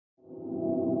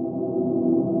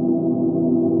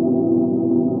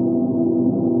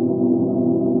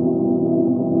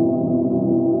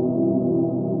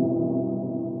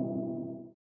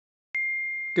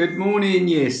Good morning,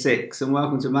 Year 6, and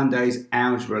welcome to Monday's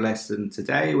algebra lesson.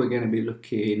 Today we're going to be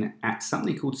looking at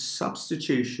something called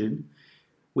substitution,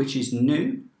 which is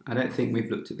new. I don't think we've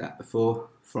looked at that before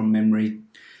from memory.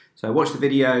 So watch the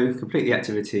video, complete the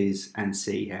activities, and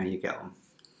see how you get on.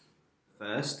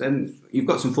 First, and you've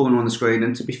got some formula on the screen,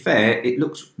 and to be fair, it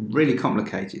looks really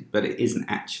complicated, but it isn't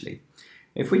actually.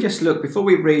 If we just look, before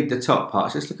we read the top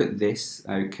parts, let's look at this.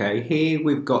 Okay, here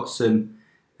we've got some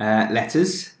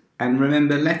letters. And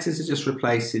remember, letters are just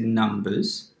replacing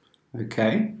numbers,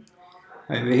 okay?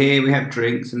 Over here we have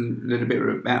drinks, and a little bit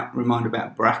reminder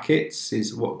about brackets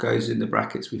is what goes in the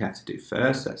brackets we have to do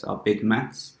first. That's our big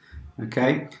maths,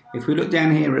 okay? If we look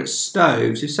down here at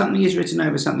stoves, if something is written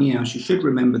over something else, you should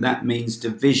remember that means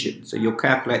division. So you'll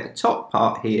calculate the top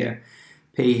part here,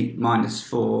 p minus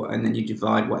 4, and then you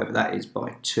divide whatever that is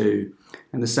by 2.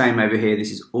 And the same over here,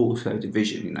 this is also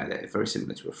division, you know, they're very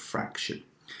similar to a fraction.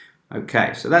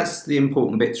 Okay, so that's the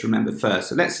important bit to remember first.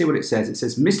 So let's see what it says. It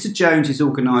says, Mr. Jones is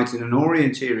organising an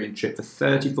orienteering trip for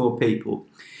 34 people.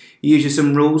 He uses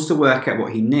some rules to work out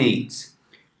what he needs.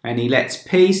 And he lets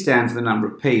P stand for the number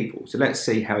of people. So let's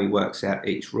see how he works out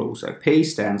each rule. So P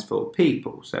stands for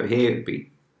people. So here it would be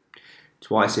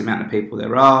twice the amount of people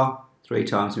there are, 3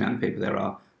 times the amount of people there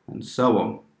are, and so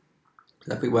on.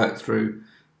 So if we work through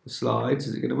the slides,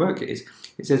 is it going to work? It is.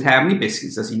 It says, how many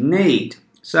biscuits does he need?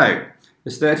 So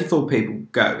there's 34 people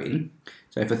going,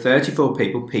 so for 34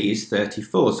 people, P is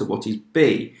 34, so what is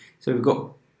B? So we've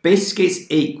got biscuits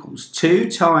equals 2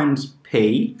 times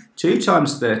P, 2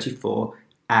 times 34,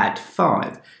 add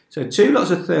 5. So 2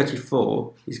 lots of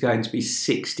 34 is going to be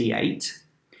 68,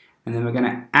 and then we're going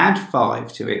to add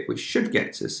 5 to it, which should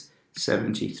get us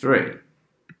 73.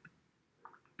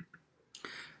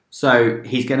 So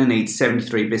he's going to need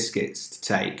 73 biscuits to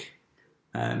take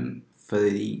for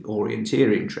the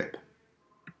orienteering trip.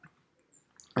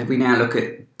 If we now look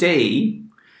at D,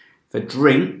 for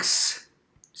drinks,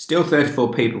 still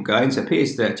 34 people going, so P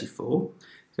is 34.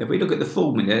 So if we look at the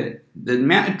formula, the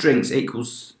amount of drinks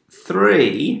equals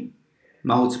 3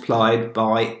 multiplied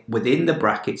by, within the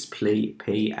brackets, P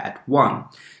add 1.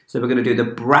 So we're going to do the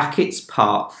brackets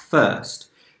part first.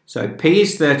 So P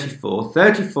is 34,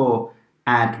 34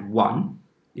 add 1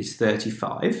 is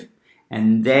 35.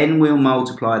 And then we'll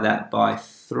multiply that by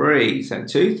 3. So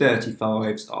 2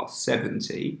 35s are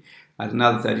 70. And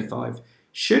another 35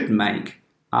 should make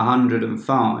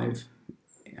 105.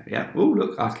 Yeah. Oh,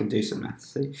 look, I can do some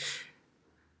maths. See?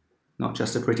 Not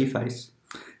just a pretty face.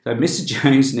 So Mr.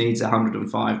 Jones needs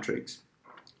 105 drinks.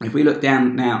 If we look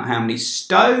down now, how many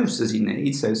stoves does he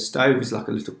need? So stove is like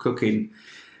a little cooking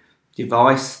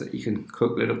device that you can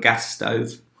cook, little gas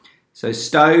stove. So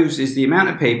stoves is the amount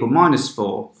of people minus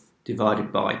 4.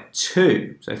 Divided by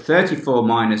 2. So 34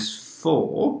 minus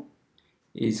 4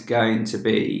 is going to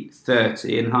be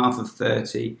 30, and half of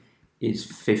 30 is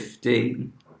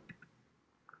 15.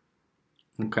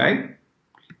 Okay,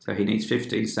 so he needs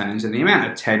 15 stones, and the amount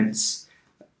of tenths,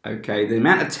 okay, the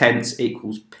amount of tenths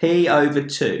equals P over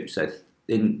 2. So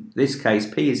in this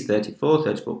case, P is 34,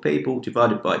 34 people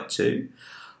divided by 2.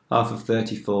 Half of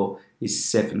 34 is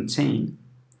 17.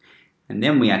 And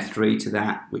then we add 3 to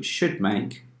that, which should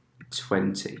make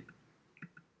 20.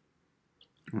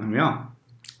 There we are.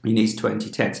 He needs 20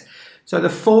 tenths. So the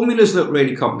formulas look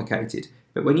really complicated,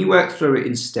 but when you work through it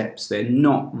in steps, they're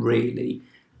not really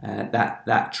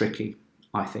that tricky,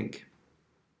 I think.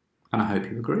 And I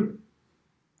hope you agree.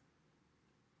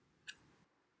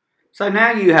 So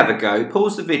now you have a go.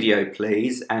 Pause the video,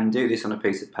 please, and do this on a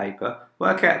piece of paper.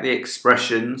 Work out the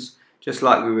expressions, just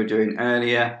like we were doing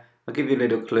earlier. I'll give you a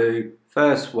little clue.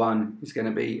 First one is going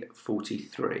to be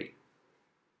 43.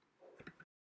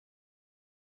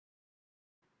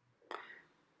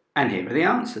 And here are the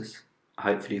answers.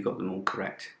 Hopefully you got them all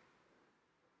correct.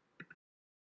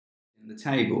 In the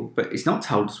table, but it's not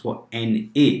told us what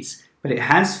n is, but it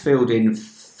has filled in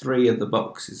 3 of the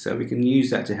boxes, so we can use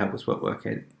that to help us work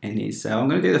n is. So I'm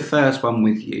going to do the first one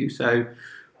with you. So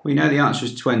we know the answer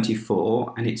is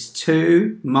 24, and it's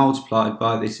 2 multiplied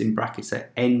by this in brackets, so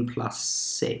n plus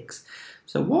 6.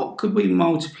 So what could we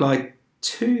multiply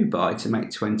 2 by to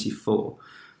make 24?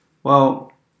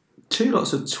 Well, 2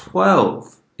 lots of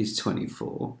 12 is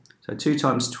 24. So 2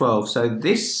 times 12. So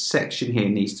this section here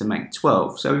needs to make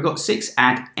 12. So we've got 6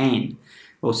 add n.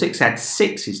 Well, 6 add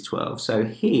 6 is 12. So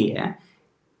here,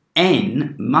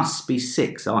 n must be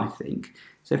 6, I think.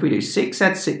 So if we do 6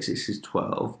 add 6 is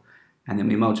 12, and then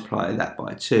we multiply that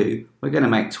by 2, we're going to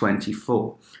make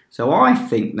 24. So I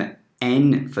think that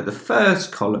n for the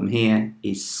first column here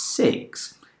is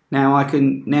 6. Now I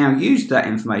can now use that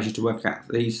information to work out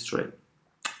these 3.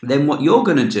 Then what you're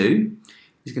going to do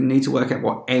is going to need to work out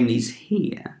what n is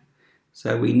here.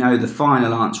 So we know the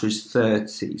final answer is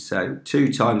 30. So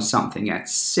 2 times something at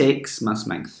 6 must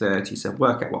make 30. So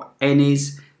work out what n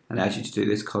is. Allows you to do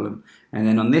this column. And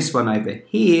then on this one over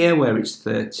here, where it's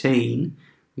 13,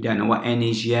 we don't know what n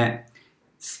is yet.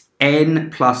 N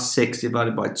plus 6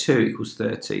 divided by 2 equals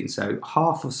 13. So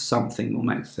half of something will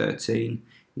make 13.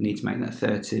 You need to make that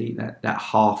 30, that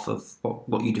half of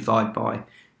what you divide by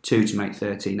 2 to make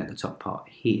 13 at the top part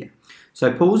here.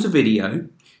 So pause the video,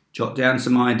 jot down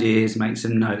some ideas, make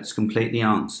some notes, complete the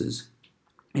answers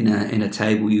in a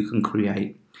table you can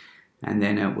create, and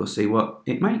then we'll see what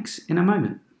it makes in a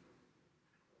moment.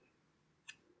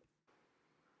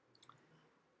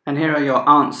 And here are your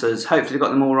answers. Hopefully you got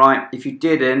them all right. If you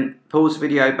didn't, pause the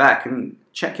video back and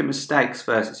check your mistakes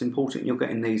first. It's important you're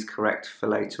getting these correct for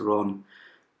later on.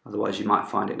 Otherwise you might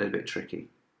find it a little bit tricky.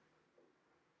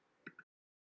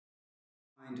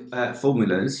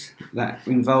 Formulas that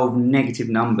involve negative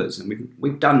numbers, and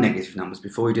we've done negative numbers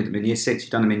before. We did them in year 6,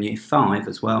 you've done them in year 5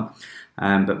 as well,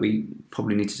 but we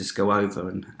probably need to just go over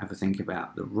and have a think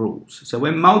about the rules. So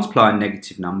when multiplying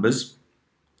negative numbers,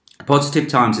 a positive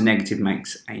times a negative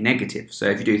makes a negative. So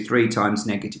if you do 3 times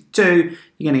negative 2,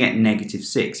 you're going to get negative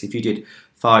 6. If you did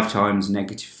 5 times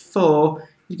negative 4,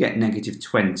 you get negative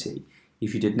 20.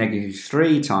 If you did negative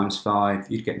 3 times 5,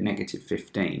 you'd get negative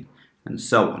 15, and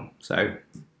so on. So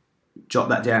jot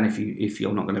that down if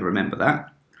you're not going to remember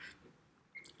that.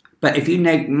 But if you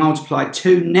multiply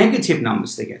 2 negative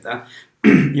numbers together,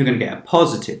 you're going to get a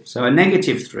positive. So a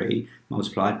negative 3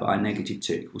 multiplied by a negative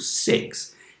 2 equals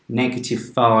 6. Negative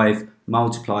 5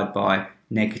 multiplied by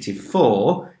negative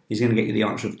 4 is going to get you the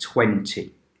answer of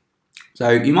 20. So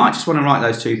you might just want to write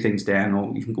those 2 things down,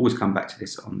 or you can always come back to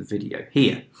this on the video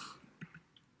here.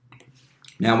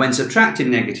 Now when subtracting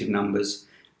negative numbers,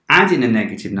 adding a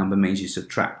negative number means you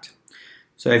subtract.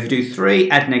 So if you do 3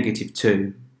 add negative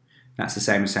 2, that's the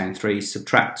same as saying 3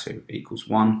 subtract 2 equals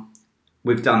 1.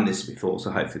 We've done this before,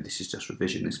 so hopefully this is just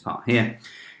revision, this part here.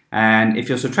 And if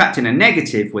you're subtracting a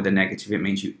negative with a negative, it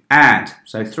means you add.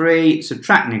 So 3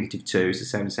 subtract negative 2 is the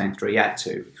same as saying 3 add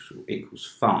 2 equals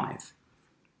 5.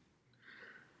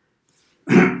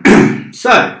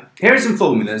 So here are some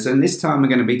formulas, and this time we're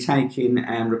going to be taking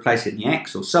and replacing the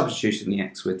x, or substituting the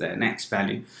x with an x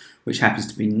value, which happens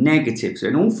to be negative. So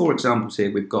in all 4 examples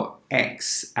here, we've got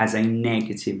x as a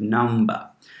negative number.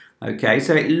 Okay,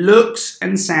 so it looks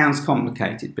and sounds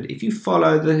complicated, but if you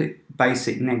follow the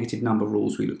basic negative number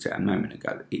rules we looked at a moment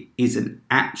ago, it isn't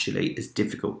actually as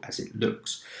difficult as it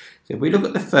looks. So if we look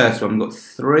at the first one, we've got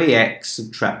 3x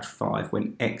subtract 5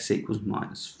 when x equals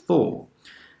minus 4.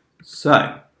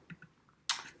 So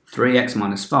 3x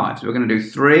minus 5. So we're going to do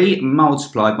 3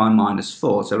 multiplied by minus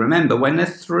 4. So remember, when a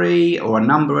 3 or a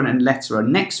number and a letter are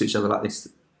next to each other like this,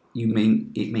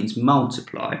 it means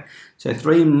multiply. So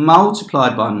 3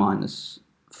 multiplied by minus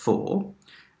 4,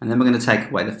 and then we're going to take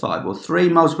away the 5. Well, 3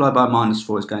 multiplied by minus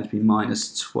 4 is going to be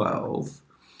minus 12.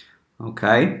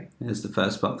 Okay, there's the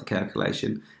first part of the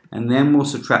calculation. And then we'll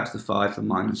subtract the 5 from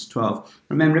minus 12.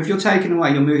 Remember, if you're taking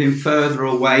away, you're moving further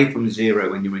away from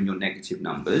 0 when you're in your negative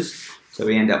numbers. So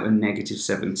we end up with negative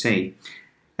 17.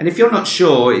 And if you're not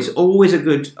sure, it's always a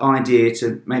good idea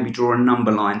to maybe draw a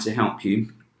number line to help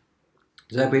you.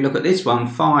 So if we look at this one,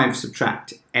 5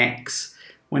 subtract x,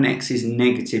 when x is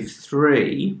negative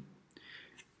 3,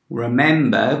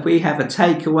 remember, if we have a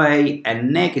take away a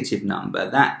negative number,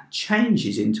 that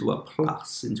changes into a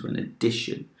plus, into an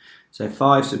addition. So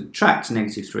 5 subtract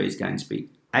negative 3 is going to be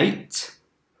 8.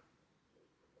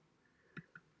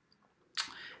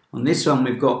 On this one,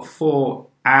 we've got 4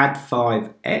 add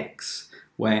 5x,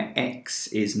 where x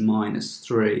is minus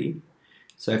 3.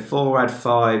 So 4 add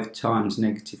 5 times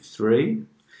negative 3.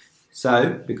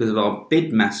 So, because of our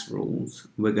BIDMAS rules,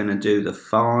 we're going to do the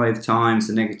 5 times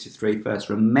the negative 3 first.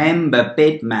 Remember,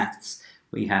 BIDMAS,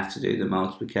 we have to do the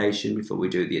multiplication before we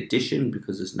do the addition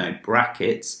because there's no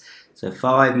brackets. So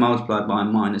 5 multiplied by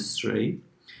minus 3,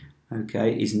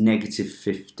 okay, is negative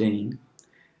 15.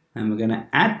 And we're going to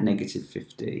add negative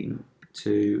 15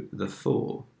 to the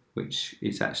 4, which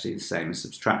is actually the same as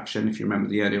subtraction if you remember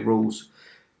the earlier rules.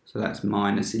 So that's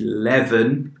minus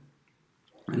 11.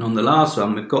 And on the last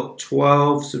one, we've got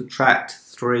 12 subtract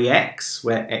 3x,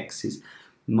 where x is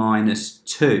minus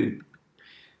 2.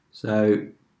 So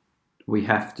we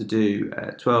have to do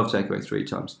 12 take away 3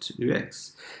 times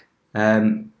 2x.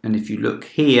 And if you look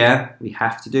here, we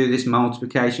have to do this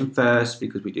multiplication first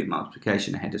because we do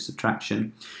multiplication ahead of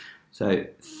subtraction. So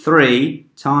 3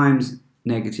 times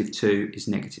negative 2 is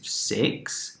negative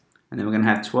 6. And then we're going to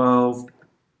have 12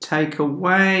 take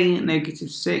away negative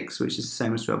 6, which is the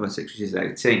same as 12 by 6, which is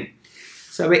 18.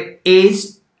 So it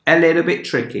is a little bit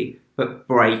tricky, but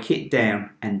break it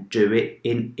down and do it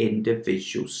in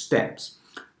individual steps.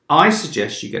 I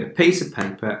suggest you get a piece of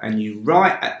paper and you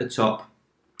write at the top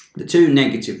the two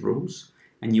negative rules,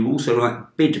 and you also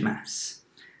write BIDMAS,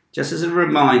 just as a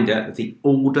reminder of the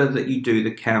order that you do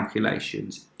the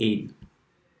calculations in.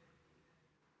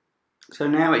 So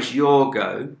now it's your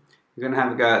go. You're going to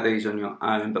have a go at these on your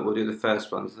own, but we'll do the first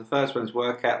one. So the first one is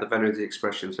work out the value of the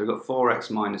expression. So we've got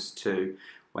 4x minus 2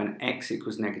 when x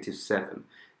equals negative 7.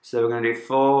 So we're going to do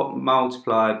 4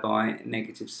 multiplied by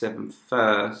negative 7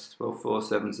 first. Well, 4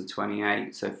 7s are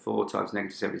 28, so 4 times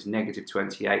negative 7 is negative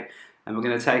 28. And we're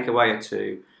going to take away a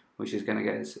 2, which is going to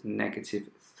get us negative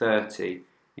 30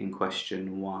 in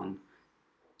question 1.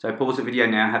 So pause the video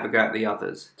now, have a go at the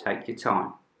others. Take your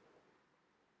time.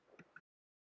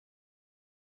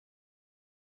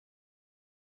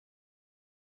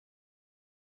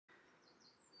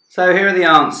 So here are the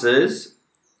answers.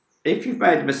 If you've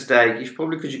made a mistake, it's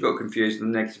probably because you got confused with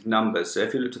the negative numbers. So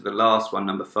if you looked at the last one,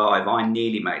 number 5, I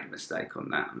nearly made a mistake on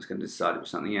that. I was going to decide it was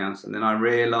something else. And then I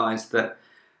realised that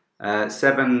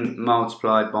 7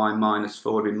 multiplied by minus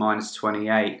 4 would be minus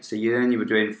 28. So then you were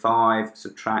doing 5,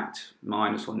 subtract,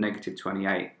 minus or negative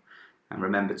 28. And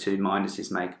remember, 2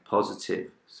 minuses make a positive.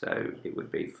 So it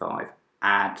would be 5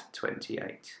 add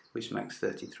 28, which makes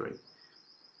 33.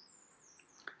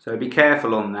 So be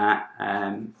careful on that.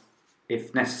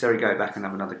 If necessary, go back and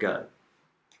have another go.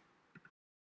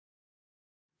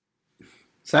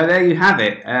 So there you have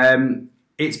it.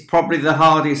 It's probably the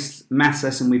hardest maths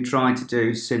lesson we've tried to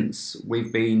do since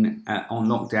we've been on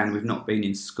lockdown. We've not been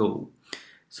in school.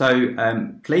 So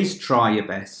please try your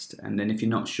best, and then if you're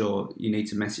not sure, you need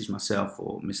to message myself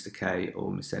or Mr. K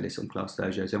or Miss Ellis on Class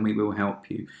Dojos, and we will help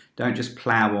you. Don't just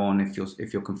plough on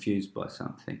if you're confused by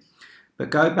something. But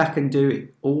go back and do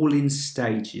it all in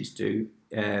stages. Do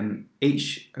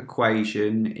each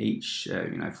equation, each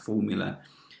formula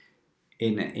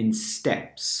in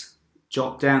steps.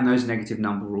 Jot down those negative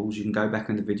number rules. You can go back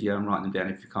in the video and write them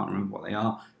down if you can't remember what they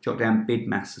are. Jot down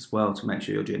BIDMAS as well to make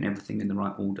sure you're doing everything in the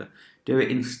right order. Do it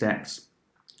in steps.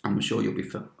 I'm sure you'll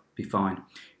be fine.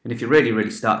 And if you're really, really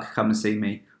stuck, come and see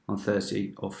me on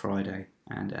Thursday or Friday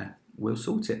and we'll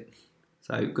sort it.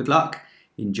 So good luck.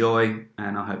 Enjoy,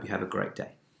 and I hope you have a great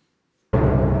day.